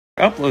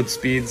upload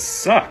speeds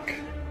suck.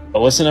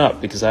 But listen up,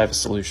 because I have a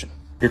solution.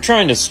 If you're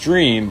trying to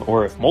stream,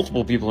 or if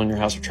multiple people in your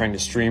house are trying to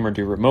stream or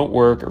do remote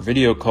work or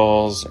video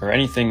calls or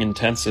anything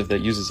intensive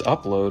that uses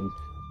upload,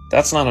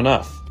 that's not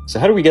enough. So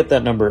how do we get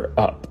that number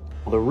up?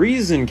 Well, the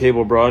reason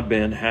cable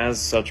broadband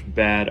has such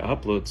bad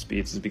upload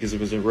speeds is because it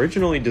was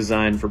originally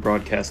designed for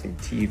broadcasting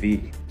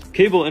TV.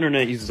 Cable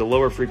internet uses a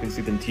lower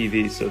frequency than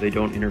TV, so they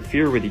don't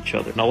interfere with each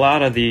other. And a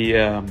lot of the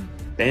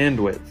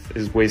bandwidth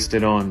is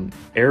wasted on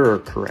error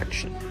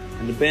correction.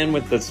 And the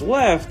bandwidth that's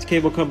left,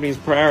 cable companies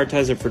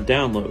prioritize it for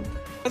download.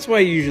 That's why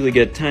you usually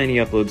get tiny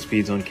upload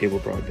speeds on cable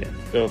broadband.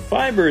 So if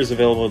fiber is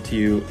available to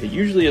you, it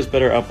usually has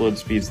better upload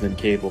speeds than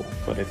cable.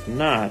 But if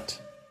not,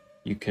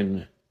 you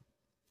can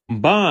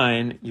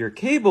combine your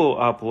cable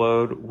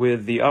upload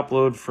with the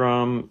upload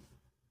from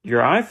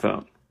your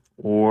iPhone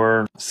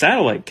or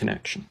satellite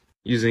connection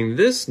using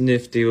this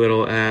nifty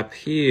little app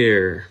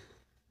here.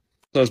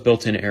 So it's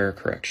built-in error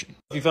correction.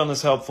 If you found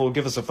this helpful,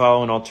 give us a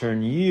follow and I'll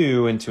turn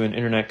you into an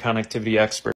internet connectivity expert.